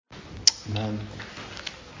Amen.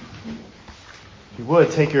 If you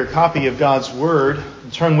would, take your copy of God's Word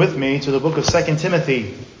and turn with me to the book of 2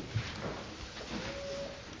 Timothy.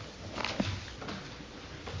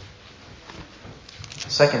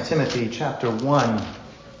 2 Timothy chapter 1,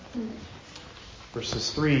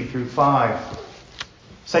 verses 3 through 5.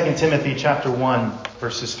 2 Timothy chapter 1,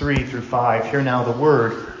 verses 3 through 5. Hear now the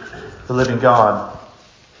word of the living God.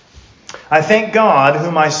 I thank God,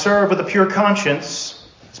 whom I serve with a pure conscience,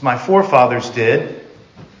 as my forefathers did,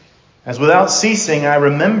 as without ceasing I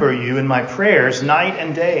remember you in my prayers night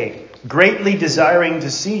and day, greatly desiring to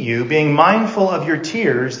see you, being mindful of your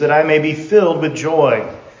tears, that I may be filled with joy,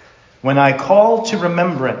 when I call to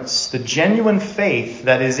remembrance the genuine faith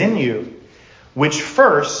that is in you, which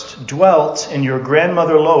first dwelt in your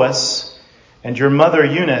grandmother Lois and your mother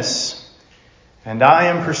Eunice, and I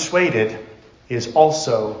am persuaded is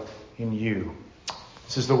also in you.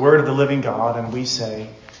 This is the word of the living God, and we say,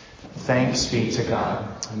 thanks be to God.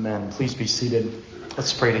 Amen. Please be seated.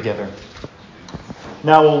 Let's pray together.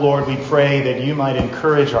 Now, O Lord, we pray that you might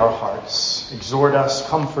encourage our hearts, exhort us,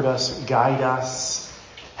 comfort us, guide us,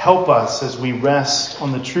 help us as we rest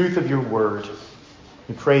on the truth of your word.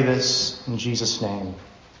 We pray this in Jesus' name.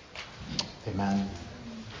 Amen.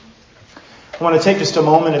 I want to take just a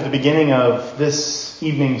moment at the beginning of this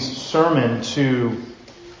evening's sermon to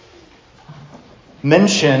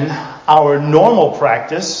mention our normal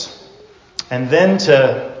practice, and then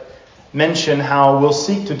to mention how we'll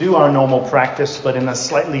seek to do our normal practice, but in a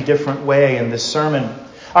slightly different way in this sermon.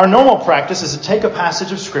 Our normal practice is to take a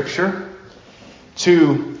passage of Scripture,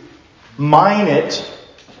 to mine it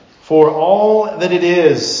for all that it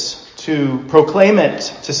is, to proclaim it,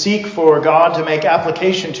 to seek for God to make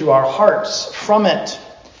application to our hearts from it.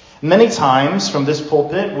 Many times from this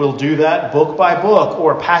pulpit, we'll do that book by book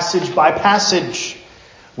or passage by passage.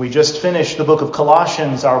 We just finished the book of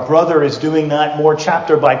Colossians. Our brother is doing that more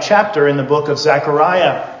chapter by chapter in the book of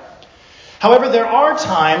Zechariah. However, there are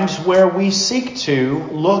times where we seek to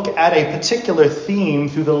look at a particular theme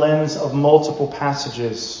through the lens of multiple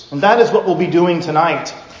passages. And that is what we'll be doing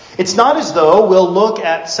tonight. It's not as though we'll look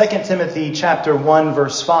at 2 Timothy chapter 1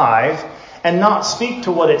 verse 5 and not speak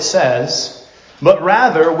to what it says, but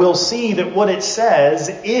rather we'll see that what it says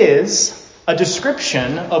is a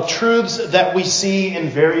description of truths that we see in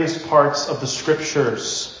various parts of the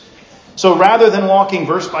Scriptures. So rather than walking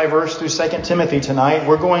verse by verse through 2 Timothy tonight,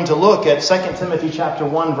 we're going to look at 2 Timothy chapter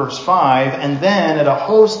 1 verse 5 and then at a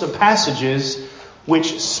host of passages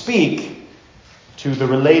which speak to the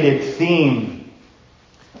related theme.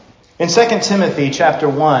 In 2 Timothy chapter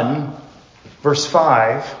 1 verse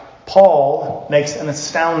 5, Paul makes an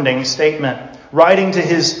astounding statement, writing to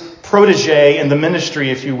his protege in the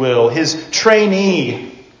ministry, if you will, his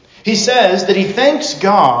trainee. He says that he thanks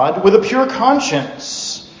God with a pure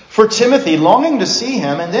conscience for Timothy, longing to see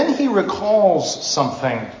him, and then he recalls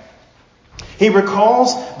something. He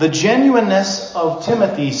recalls the genuineness of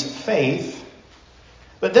Timothy's faith,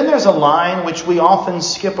 but then there's a line which we often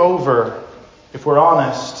skip over, if we're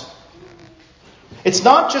honest. It's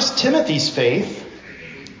not just Timothy's faith,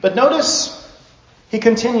 but notice he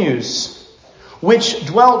continues, which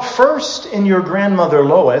dwelt first in your grandmother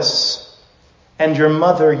Lois and your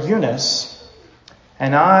mother Eunice,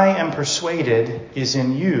 and I am persuaded is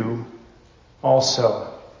in you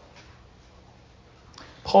also.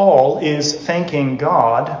 Paul is thanking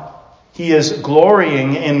God. He is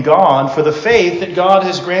glorying in God for the faith that God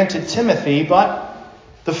has granted Timothy, but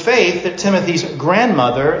the faith that Timothy's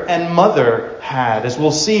grandmother and mother had. As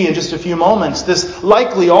we'll see in just a few moments, this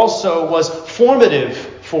likely also was formative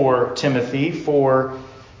for Timothy, for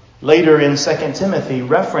later in 2 Timothy,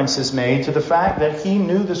 reference is made to the fact that he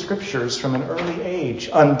knew the Scriptures from an early age,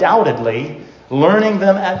 undoubtedly learning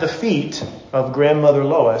them at the feet of grandmother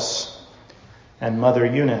Lois and mother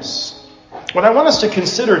Eunice. What I want us to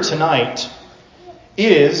consider tonight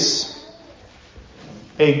is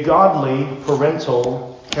a godly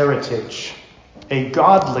parental heritage. A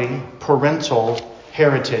godly parental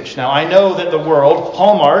heritage. Now, I know that the world,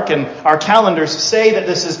 Hallmark, and our calendars say that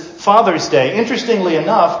this is Father's Day. Interestingly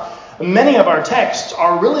enough, many of our texts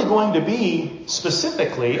are really going to be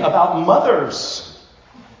specifically about mothers.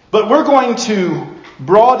 But we're going to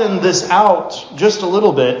broaden this out just a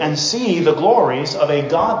little bit and see the glories of a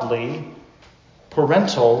godly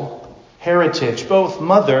parental heritage, both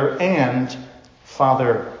mother and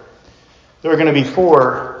father. There are going to be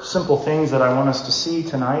 4 simple things that I want us to see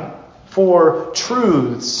tonight. 4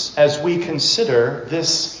 truths as we consider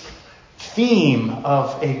this theme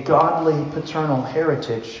of a godly paternal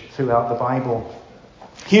heritage throughout the Bible.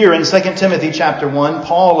 Here in 2 Timothy chapter 1,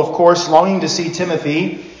 Paul, of course, longing to see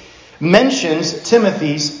Timothy, mentions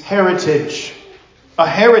Timothy's heritage. A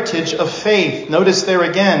heritage of faith. Notice there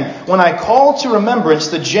again, when I call to remembrance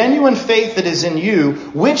the genuine faith that is in you,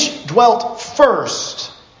 which dwelt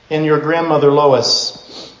first in your grandmother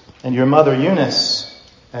Lois and your mother Eunice,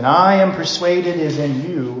 and I am persuaded is in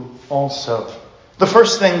you also. The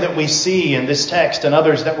first thing that we see in this text and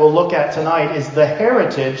others that we'll look at tonight is the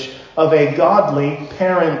heritage of a godly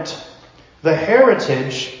parent. The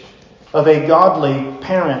heritage of a godly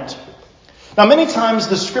parent. Now, many times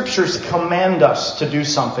the Scriptures command us to do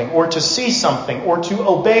something, or to see something, or to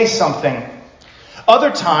obey something.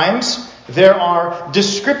 Other times, there are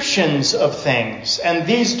descriptions of things. And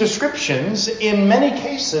these descriptions, in many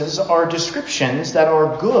cases, are descriptions that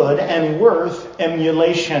are good and worth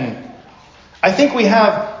emulation. I think we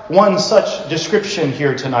have one such description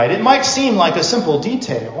here tonight. It might seem like a simple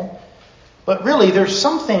detail, but really there's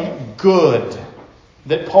something good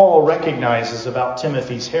that Paul recognizes about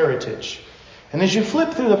Timothy's heritage. And as you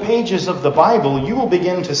flip through the pages of the Bible, you will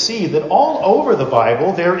begin to see that all over the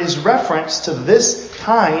Bible there is reference to this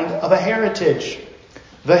kind of a heritage.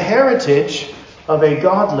 The heritage of a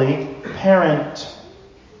godly parent.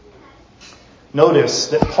 Notice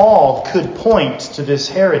that Paul could point to this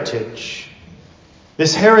heritage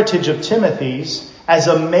of Timothy's, as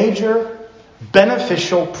a major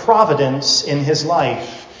beneficial providence in his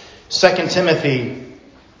life. 2 Timothy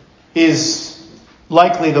is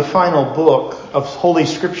likely the final book of Holy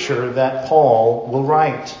Scripture that Paul will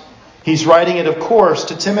write. He's writing it, of course,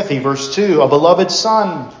 to Timothy, verse 2, a beloved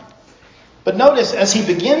son. But notice, as he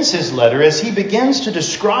begins his letter, as he begins to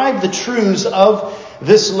describe the truths of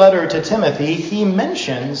this letter to Timothy, he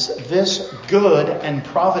mentions this good and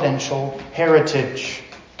providential heritage.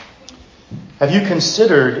 Have you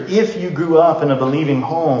considered, if you grew up in a believing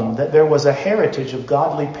home, that there was a heritage of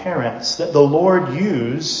godly parents that the Lord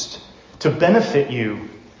used to benefit you,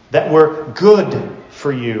 that were good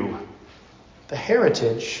for you? The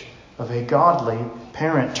heritage of a godly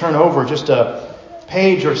parent. Turn over just a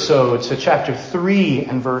page or so to chapter 3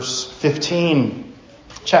 and verse 15.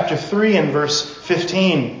 Chapter 3 and verse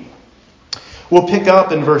 15. We'll pick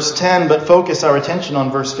up in verse 10, but focus our attention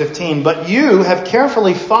on verse 15. But you have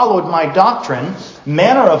carefully followed my doctrine,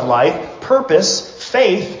 manner of life, purpose,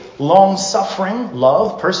 faith, long-suffering,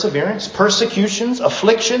 love, perseverance, persecutions,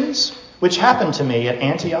 afflictions, which happened to me at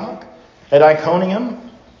Antioch, at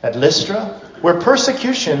Iconium, at Lystra, where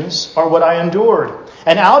persecutions are what I endured.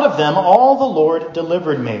 And out of them all the Lord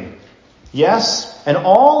delivered me. Yes, and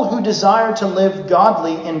all who desire to live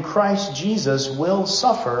godly in Christ Jesus will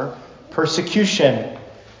suffer persecution.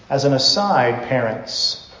 As an aside,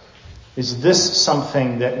 parents, is this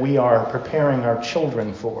something that we are preparing our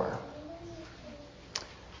children for?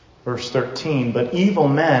 Verse 13, but evil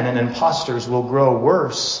men and impostors will grow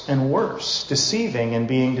worse and worse, deceiving and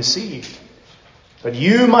being deceived. But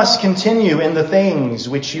you must continue in the things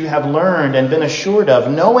which you have learned and been assured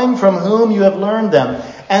of, knowing from whom you have learned them,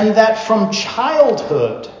 and that from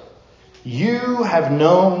childhood you have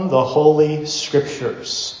known the Holy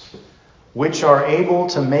Scriptures, which are able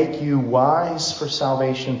to make you wise for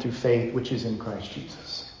salvation through faith which is in Christ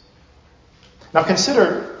Jesus. Now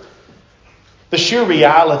consider the sheer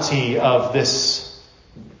reality of this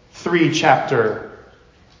 3-chapter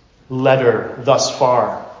letter thus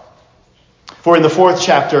far. For in the 4th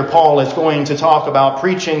chapter, Paul is going to talk about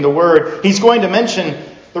preaching the word. He's going to mention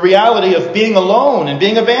the reality of being alone and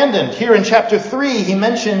being abandoned. Here in chapter 3, he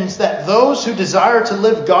mentions that those who desire to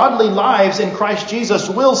live godly lives in Christ Jesus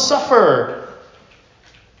will suffer.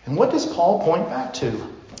 And what does Paul point back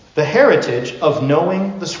to? The heritage of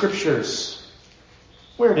knowing the Scriptures.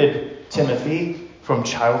 Where did Timothy from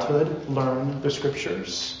childhood learn the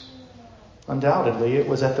Scriptures? Undoubtedly, it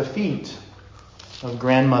was at the feet of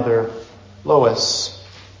grandmother Lois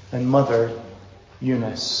and mother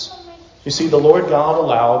Eunice. You see, the Lord God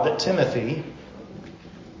allowed that Timothy,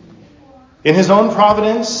 in his own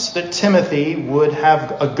providence, that Timothy would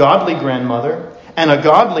have a godly grandmother and a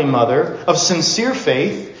godly mother of sincere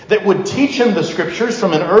faith that would teach him the Scriptures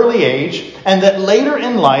from an early age, and that later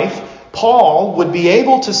in life, Paul would be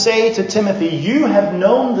able to say to Timothy, you have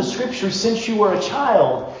known the Scriptures since you were a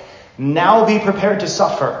child. Now be prepared to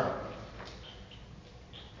suffer.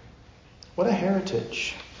 What a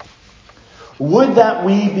heritage. Would that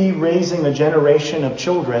we be raising a generation of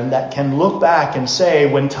children that can look back and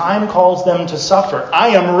say, when time calls them to suffer, I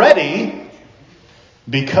am ready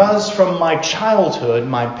because from my childhood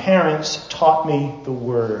my parents taught me the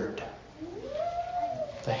Word.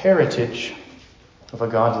 The heritage of a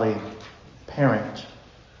godly parent.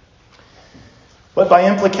 But by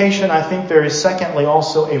implication, I think there is secondly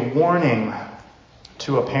also a warning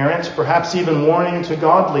to a parent, perhaps even warning to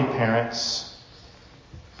godly parents.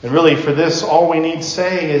 And really for this, all we need to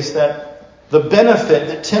say is that the benefit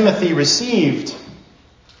that Timothy received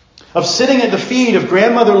of sitting at the feet of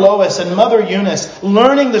Grandmother Lois and Mother Eunice,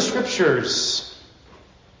 learning the Scriptures,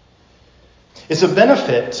 is a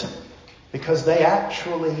benefit because they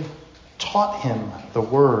actually taught him the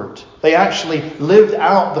Word. They actually lived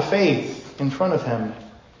out the faith in front of him.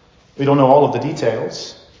 We don't know all of the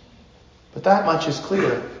details, but that much is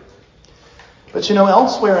clear. But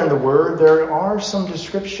elsewhere in the Word, there are some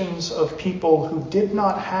descriptions of people who did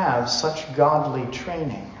not have such godly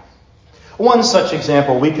training. One such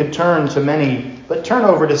example, we could turn to many, but turn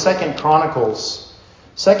over to 2 Chronicles.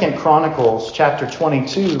 2 Chronicles chapter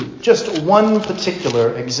 22, just one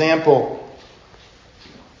particular example.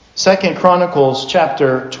 2 Chronicles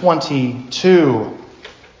chapter 22.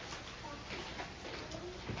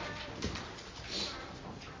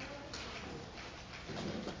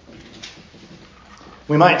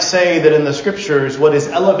 We might say that in the Scriptures, what is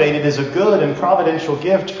elevated is a good and providential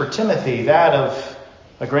gift for Timothy, that of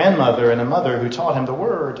a grandmother and a mother who taught him the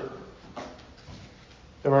Word.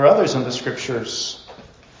 There are others in the Scriptures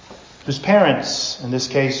whose parents, in this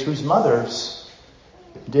case, whose mothers,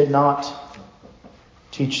 did not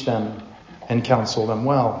teach them and counsel them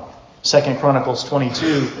well. 2 Chronicles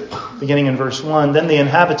 22, beginning in verse 1, Then the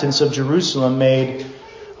inhabitants of Jerusalem made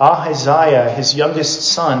Ahaziah, his youngest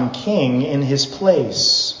son, king in his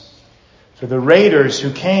place. For the raiders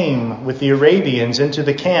who came with the Arabians into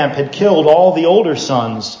the camp had killed all the older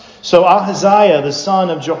sons. So Ahaziah, the son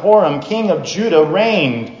of Jehoram, king of Judah,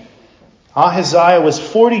 reigned. Ahaziah was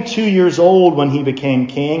 42 years old when he became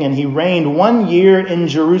king, and he reigned 1 year in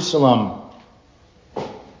Jerusalem.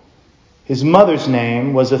 His mother's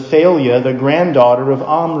name was Athaliah, the granddaughter of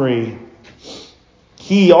Omri.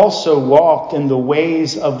 He also walked in the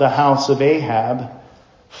ways of the house of Ahab,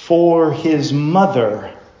 for his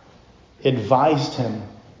mother advised him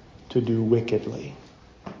to do wickedly.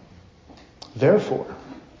 Therefore,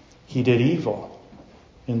 he did evil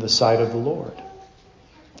in the sight of the Lord,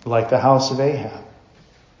 like the house of Ahab.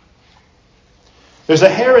 There's a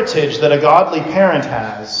heritage that a godly parent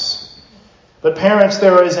has. But parents,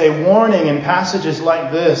 there is a warning in passages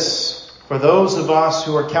like this for those of us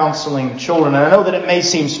who are counseling children. And I know that it may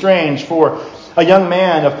seem strange for a young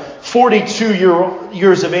man of 42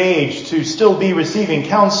 years of age to still be receiving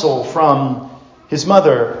counsel from his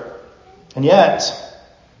mother. And yet,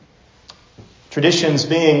 traditions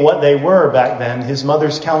being what they were back then, his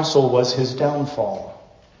mother's counsel was his downfall.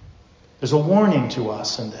 There's a warning to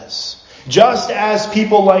us in this. Just as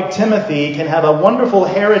people like Timothy can have a wonderful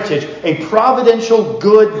heritage, a providential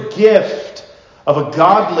good gift of a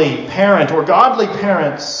godly parent or godly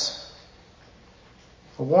parents,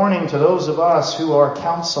 a warning to those of us who are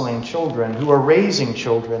counseling children, who are raising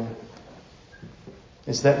children,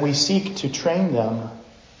 is that we seek to train them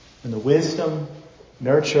in the wisdom,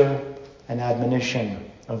 nurture, and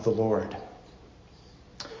admonition of the Lord.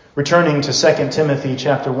 Returning to 2 Timothy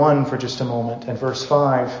chapter 1 for just a moment and verse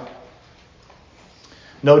 5.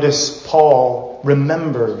 Notice Paul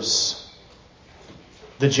remembers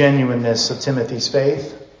the genuineness of Timothy's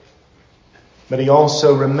faith, but he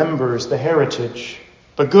also remembers the heritage,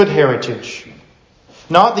 the good heritage,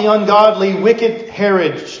 not the ungodly, wicked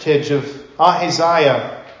heritage of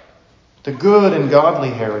Ahaziah, the good and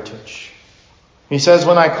godly heritage. He says,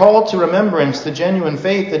 When I call to remembrance the genuine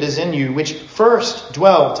faith that is in you, which first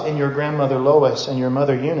dwelt in your grandmother Lois and your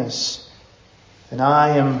mother Eunice, and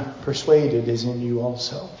I am persuaded is in you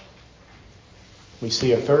also. We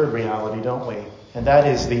see a third reality, don't we? And that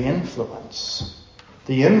is the influence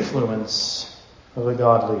of a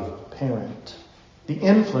godly parent. The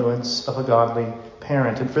influence of a godly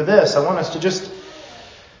parent. And for this, I want us to just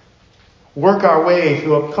work our way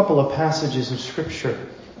through a couple of passages of Scripture.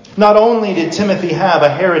 Not only did Timothy have a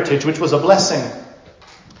heritage which was a blessing,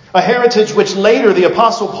 a heritage which later the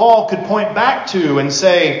Apostle Paul could point back to and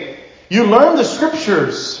say, you learned the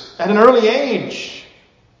Scriptures at an early age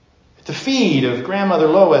at the feet of Grandmother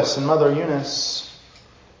Lois and Mother Eunice.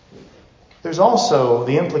 There's also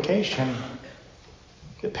the implication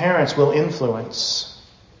that parents will influence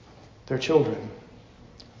their children.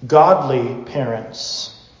 Godly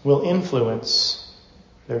parents will influence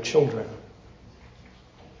their children.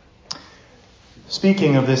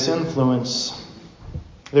 Speaking of this influence,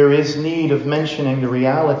 there is need of mentioning the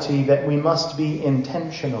reality that we must be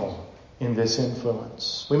intentional in this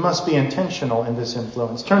influence. We must be intentional in this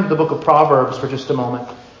influence. Turn to the book of Proverbs for just a moment.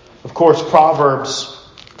 Of course, Proverbs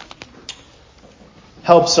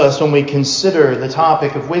helps us when we consider the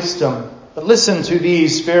topic of wisdom. But listen to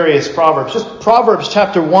these various Proverbs. Just Proverbs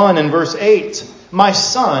chapter 1 and verse 8. "My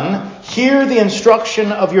son, hear the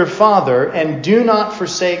instruction of your father, and do not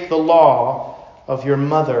forsake the law of your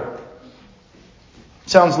mother."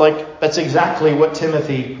 Sounds like that's exactly what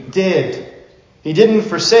Timothy did. He didn't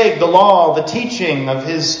forsake the law, the teaching of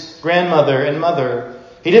his grandmother and mother.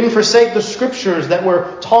 He didn't forsake the scriptures that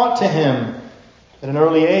were taught to him at an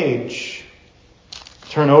early age.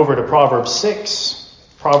 Turn over to Proverbs 6.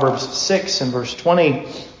 Proverbs 6 and verse 20.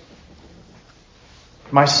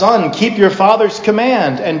 "My son, keep your father's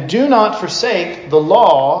command, and do not forsake the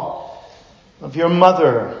law of your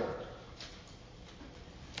mother."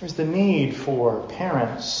 There's the need for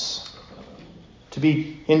parents to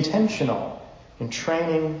be intentional in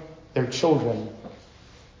training their children,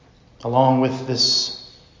 along with this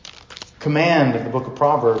command of the book of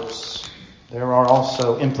Proverbs. There are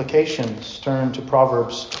also implications. Turn to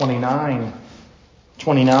Proverbs 29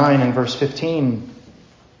 and verse 15.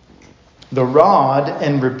 "The rod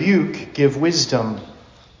and rebuke give wisdom,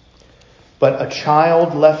 but a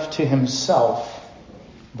child left to himself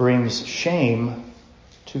brings shame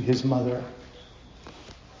to his mother."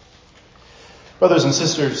 Brothers and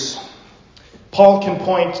sisters, Paul can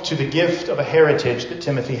point to the gift of a heritage that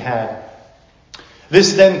Timothy had.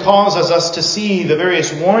 This then causes us to see the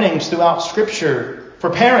various warnings throughout Scripture for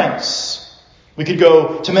parents. We could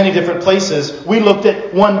go to many different places. We looked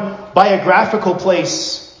at one biographical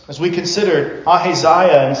place as we considered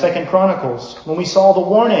Ahaziah in 2 Chronicles, when we saw the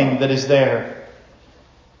warning that is there,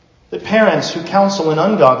 that parents who counsel in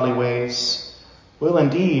ungodly ways will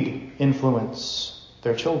indeed influence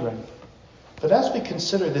their children. But as we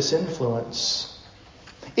consider this influence,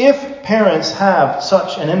 if parents have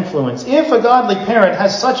such an influence, if a godly parent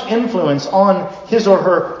has such influence on his or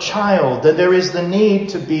her child, then there is the need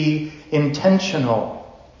to be intentional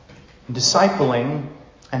in discipling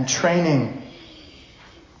and training.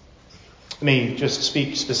 Let me just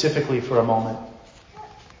speak specifically for a moment.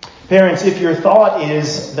 Parents, if your thought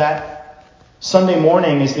is that Sunday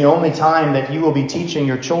morning is the only time that you will be teaching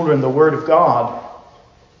your children the Word of God,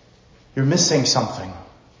 you're missing something.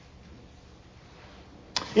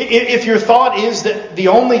 If your thought is that the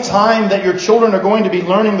only time that your children are going to be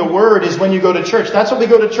learning the Word is when you go to church, that's what we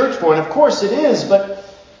go to church for, and of course it is, but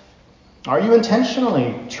are you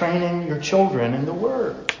intentionally training your children in the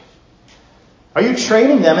Word? Are you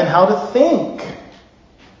training them in how to think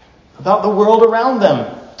about the world around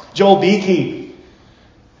them? Joel Beakey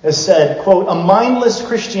has said, quote, "A mindless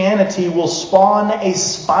Christianity will spawn a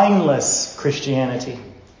spineless Christianity.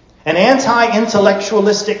 An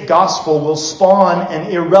anti-intellectualistic gospel will spawn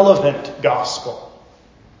an irrelevant gospel."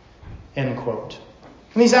 End quote.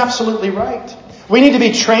 And he's absolutely right. We need to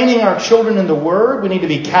be training our children in the Word. We need to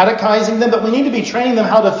be catechizing them, but we need to be training them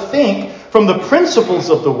how to think from the principles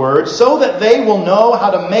of the Word so that they will know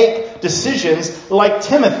how to make decisions like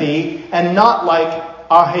Timothy and not like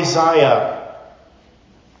Ahaziah.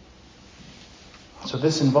 So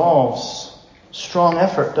this involves strong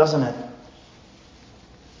effort, doesn't it?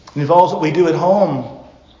 It involves what we do at home.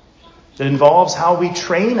 It involves how we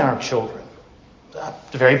train our children.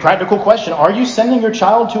 It's a very practical question. Are you sending your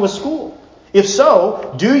child to a school? If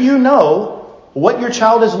so, do you know what your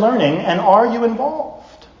child is learning, and are you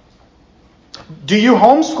involved? Do you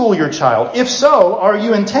homeschool your child? If so, are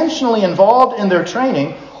you intentionally involved in their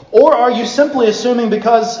training, or are you simply assuming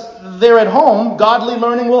because they're at home, godly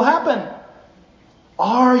learning will happen?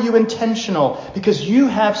 Are you intentional? Because you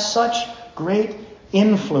have such great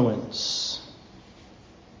influence.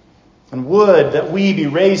 And would that we be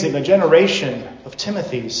raising a generation of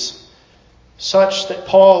Timothys such that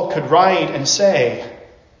Paul could write and say,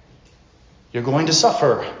 "You're going to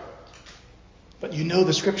suffer, but you know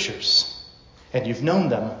the Scriptures, and you've known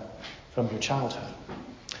them from your childhood."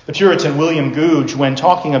 The Puritan William Gouge, when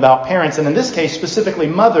talking about parents, and in this case specifically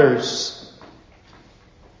mothers,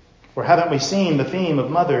 or haven't we seen the theme of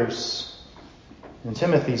mothers in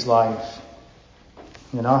Timothy's life,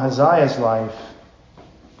 in Ahaziah's life?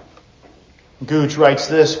 Gouge writes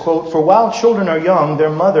this, quote, "For while children are young,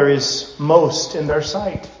 their mother is most in their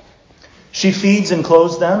sight. She feeds and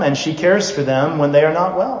clothes them, and she cares for them when they are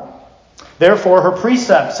not well. Therefore, her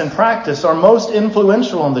precepts and practice are most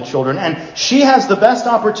influential on the children, and she has the best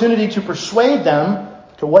opportunity to persuade them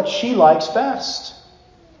to what she likes best.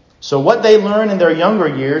 So what they learn in their younger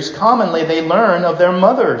years, commonly they learn of their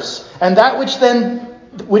mothers, and that which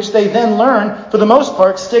they then learn, for the most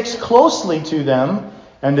part, sticks closely to them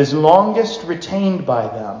and is longest retained by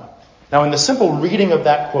them." Now, in the simple reading of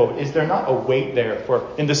that quote, is there not a weight there for,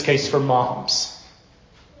 in this case, for moms?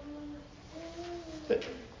 That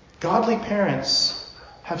godly parents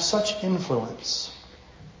have such influence.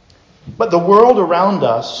 But the world around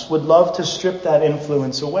us would love to strip that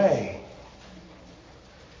influence away.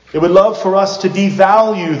 It would love for us to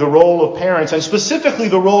devalue the role of parents, and specifically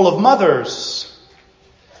the role of mothers.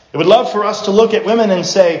 It would love for us to look at women and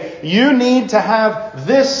say, you need to have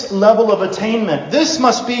this level of attainment. This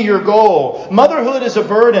must be your goal. Motherhood is a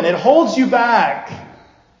burden. It holds you back.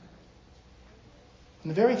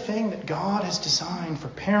 And the very thing that God has designed for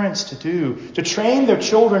parents to do, to train their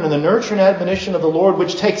children in the nurture and admonition of the Lord,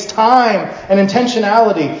 which takes time and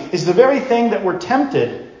intentionality, is the very thing that we're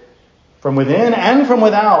tempted from within and from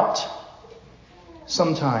without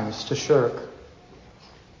sometimes to shirk.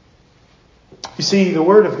 You see, the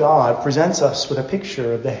Word of God presents us with a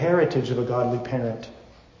picture of the heritage of a godly parent,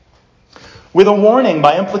 with a warning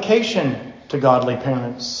by implication to godly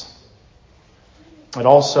parents. It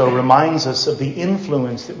also reminds us of the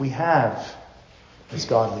influence that we have as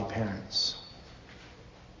godly parents.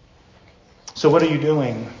 So what are you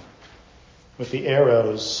doing with the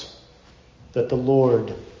arrows that the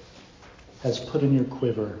Lord has put in your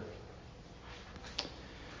quiver?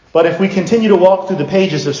 But if we continue to walk through the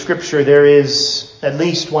pages of Scripture, there is at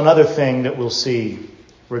least one other thing that we'll see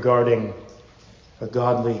regarding a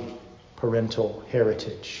godly parental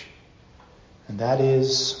heritage. And that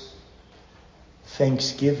is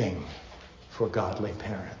thanksgiving for godly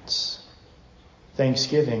parents.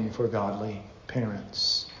 Thanksgiving for godly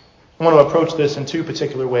parents. I want to approach this in two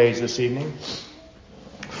particular ways this evening.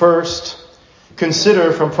 First,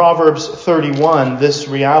 consider from Proverbs 31 this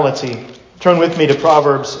reality. Turn with me to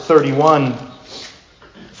Proverbs 31.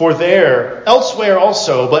 For there, elsewhere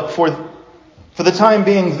also, but for the time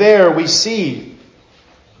being there, we see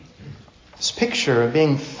this picture of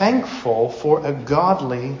being thankful for a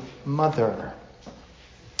godly mother.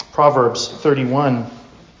 Proverbs 31,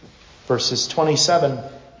 verses 27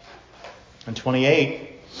 and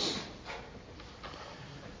 28.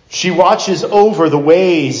 She watches over the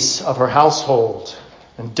ways of her household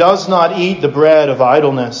and does not eat the bread of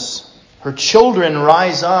idleness. Her children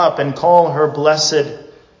rise up and call her blessed,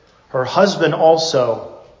 her husband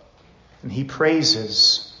also, and he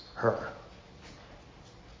praises her.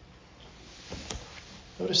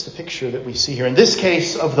 Notice the picture that we see here. In this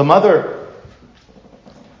case of the mother,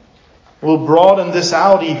 we'll broaden this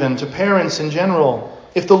out even to parents in general.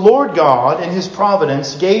 If the Lord God in His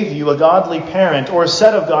providence gave you a godly parent or a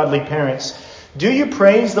set of godly parents, do you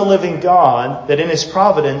praise the living God that in His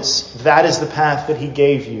providence that is the path that He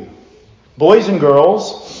gave you? Boys and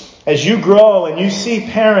girls, as you grow and you see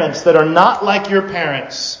parents that are not like your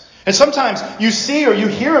parents, and sometimes you see or you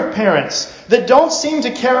hear of parents that don't seem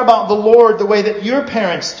to care about the Lord the way that your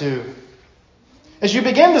parents do. As you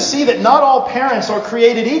begin to see that not all parents are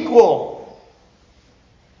created equal,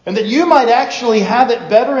 and that you might actually have it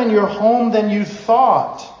better in your home than you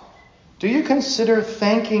thought, do you consider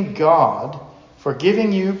thanking God for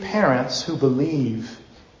giving you parents who believe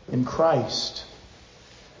in Christ?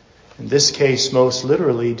 In this case, most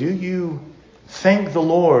literally, do you thank the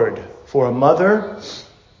Lord for a mother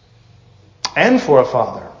and for a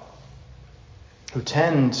father who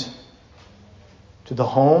tend to the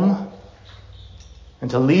home and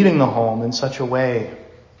to leading the home in such a way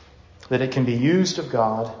that it can be used of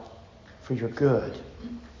God for your good?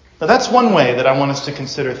 Now, that's one way that I want us to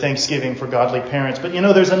consider thanksgiving for godly parents. But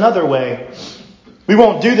there's another way. We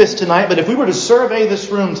won't do this tonight, but if we were to survey this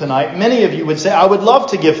room tonight, many of you would say, I would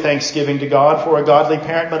love to give thanksgiving to God for a godly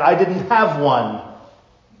parent, but I didn't have one.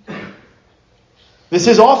 This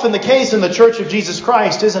is often the case in the Church of Jesus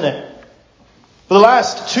Christ, isn't it? For the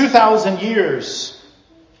last 2,000 years,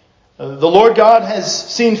 the Lord God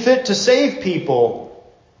has seen fit to save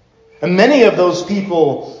people. And many of those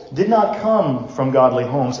people did not come from godly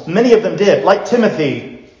homes. Many of them did, like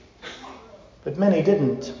Timothy. But many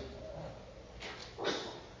didn't.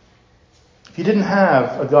 If you didn't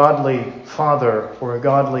have a godly father or a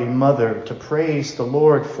godly mother to praise the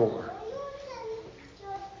Lord for,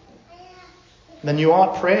 then you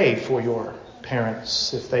ought pray for your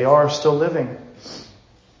parents if they are still living.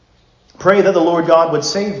 Pray that the Lord God would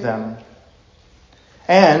save them.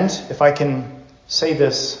 And, if I can say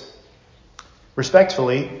this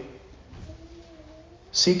respectfully,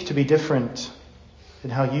 seek to be different in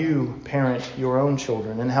how you parent your own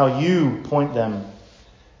children and how you point them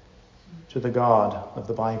to the God of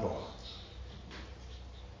the Bible.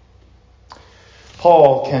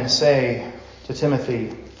 Paul can say to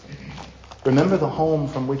Timothy, remember the home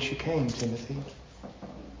from which you came, Timothy.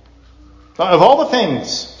 Of all the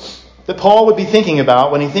things that Paul would be thinking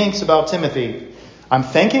about when he thinks about Timothy, I'm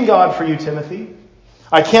thanking God for you, Timothy.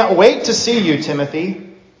 I can't wait to see you, Timothy.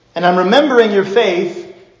 And I'm remembering your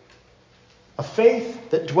faith, a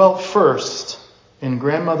faith that dwelt first in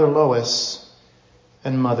grandmother Lois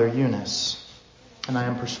and Mother Eunice, and I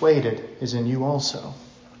am persuaded is in you also.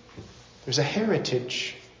 There's a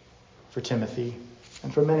heritage for Timothy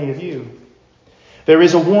and for many of you. There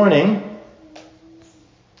is a warning,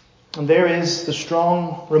 and there is the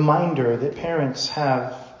strong reminder that parents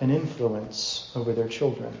have an influence over their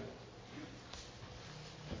children.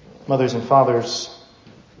 Mothers and fathers,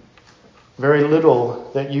 very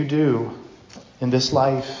little that you do in this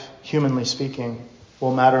life, humanly speaking,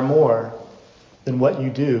 will matter more than what you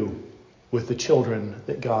do with the children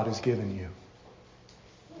that God has given you.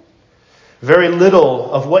 Very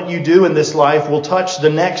little of what you do in this life will touch the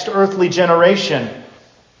next earthly generation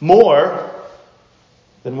more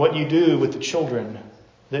than what you do with the children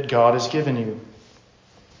that God has given you.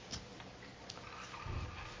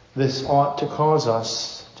 This ought to cause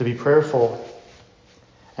us to be prayerful.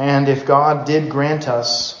 And if God did grant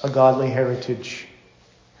us a godly heritage,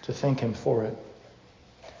 to thank Him for it.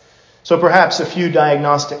 So perhaps a few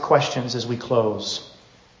diagnostic questions as we close.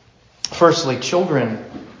 Firstly, children,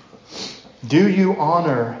 do you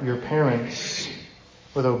honor your parents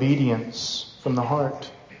with obedience from the heart?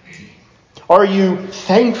 Are you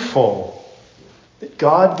thankful that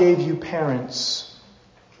God gave you parents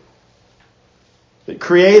that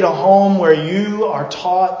create a home where you are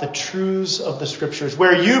taught the truths of the Scriptures,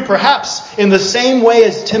 where you perhaps in the same way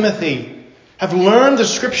as Timothy have learned the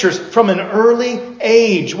Scriptures from an early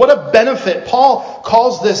age? What a benefit. Paul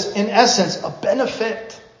calls this, in essence, a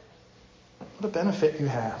benefit. What a benefit you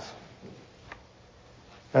have.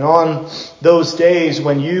 And on those days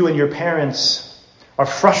when you and your parents are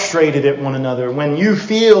frustrated at one another, when you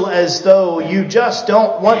feel as though you just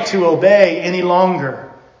don't want to obey any longer,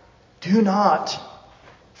 do not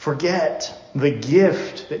forget the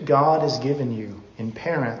gift that God has given you in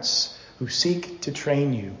parents who seek to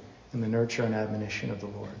train you in the nurture and admonition of the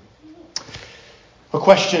Lord. A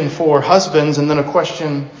question for husbands and then a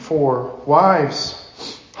question for wives.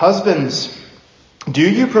 Husbands, do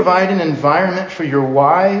you provide an environment for your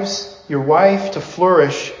wife to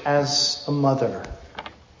flourish as a mother?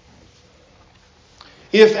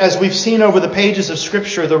 If, as we've seen over the pages of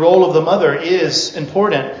Scripture, the role of the mother is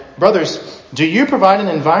important, brothers, do you provide an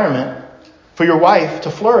environment for your wife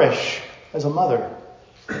to flourish as a mother?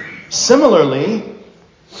 Similarly,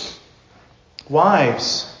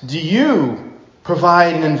 wives, do you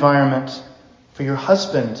provide an environment for your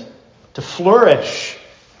husband to flourish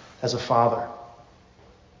as a father?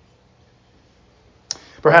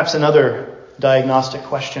 Perhaps another diagnostic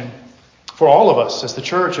question for all of us as the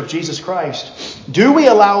Church of Jesus Christ. Do we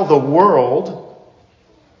allow the world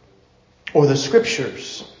or the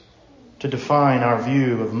Scriptures to define our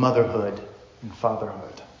view of motherhood and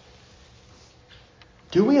fatherhood?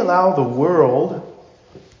 Do we allow the world,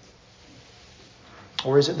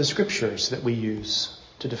 or is it the Scriptures that we use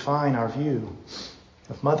to define our view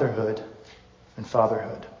of motherhood and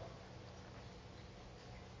fatherhood?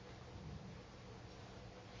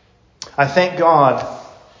 I thank God,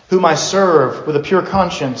 whom I serve with a pure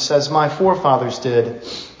conscience, as my forefathers did,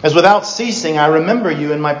 as without ceasing I remember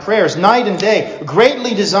you in my prayers night and day,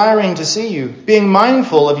 greatly desiring to see you, being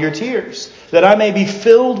mindful of your tears, that I may be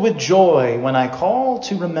filled with joy when I call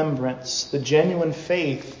to remembrance the genuine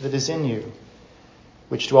faith that is in you,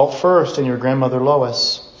 which dwelt first in your grandmother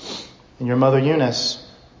Lois and your mother Eunice,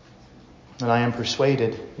 and I am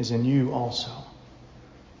persuaded is in you also.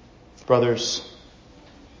 Brothers,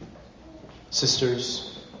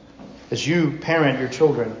 sisters, as you parent your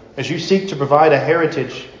children, as you seek to provide a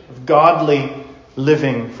heritage of godly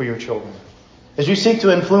living for your children, as you seek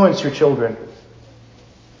to influence your children,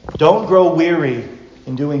 don't grow weary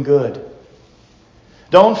in doing good.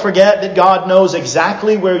 Don't forget that God knows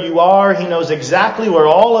exactly where you are. He knows exactly where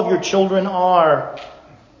all of your children are.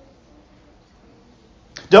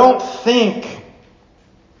 Don't think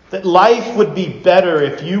that life would be better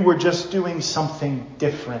if you were just doing something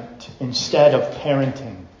different instead of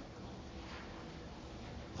parenting.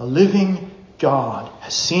 The living God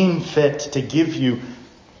has seen fit to give you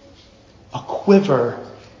a quiver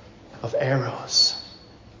of arrows.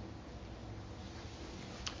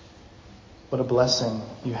 What a blessing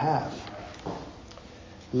you have.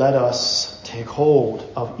 Let us take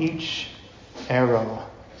hold of each arrow,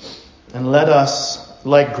 and let us,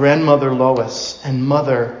 like grandmother Lois and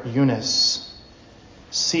mother Eunice,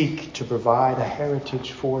 seek to provide a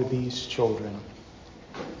heritage for these children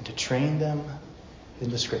and to train them in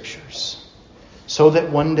the Scriptures, so that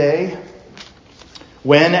one day,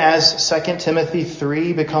 when, as 2 Timothy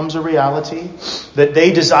 3 becomes a reality, that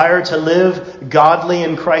they desire to live godly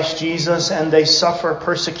in Christ Jesus and they suffer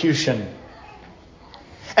persecution,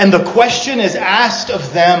 and the question is asked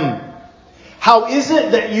of them, how is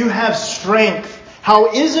it that you have strength?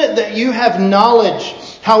 How is it that you have knowledge?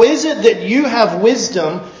 How is it that you have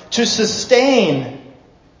wisdom to sustain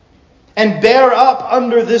and bear up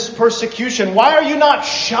under this persecution? Why are you not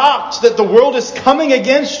shocked that the world is coming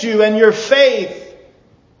against you and your faith?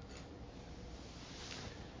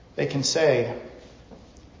 They can say,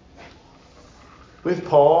 with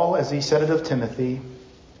Paul, as he said it of Timothy,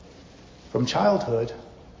 from childhood,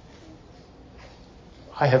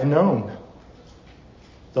 I have known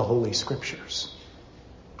the Holy Scriptures.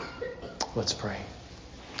 Let's pray.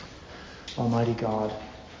 Almighty God,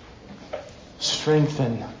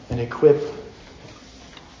 strengthen and equip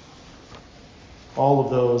all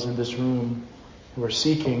of those in this room who are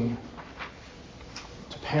seeking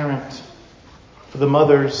to parent, for the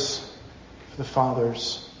mothers, for the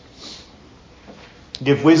fathers.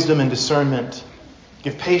 Give wisdom and discernment.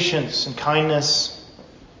 Give patience and kindness.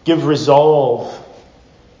 Give resolve.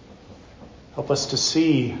 Help us to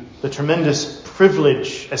see the tremendous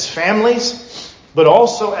privilege as families, but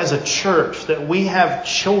also as a church, that we have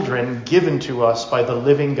children given to us by the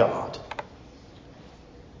living God.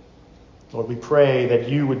 Lord, we pray that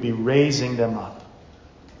you would be raising them up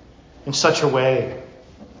in such a way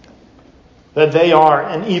that they are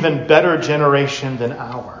an even better generation than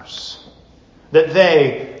ours. That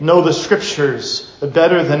they know the Scriptures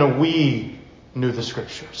better than we knew the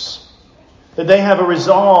Scriptures. That they have a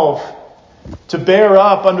resolve to bear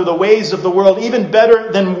up under the ways of the world even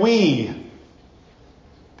better than we,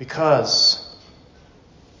 because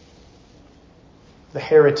the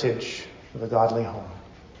heritage of a godly home.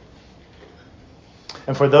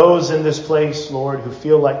 And for those in this place, Lord, who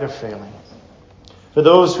feel like they're failing, for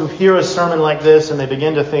those who hear a sermon like this and they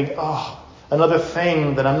begin to think, another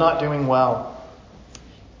thing that I'm not doing well,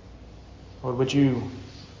 Lord, would you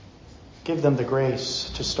give them the grace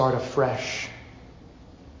to start afresh?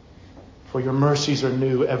 For your mercies are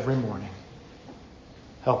new every morning.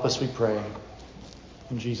 Help us, we pray.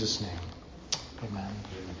 In Jesus' name, amen.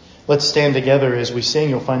 Let's stand together as we sing.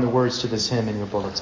 You'll find the words to this hymn in your bulletin.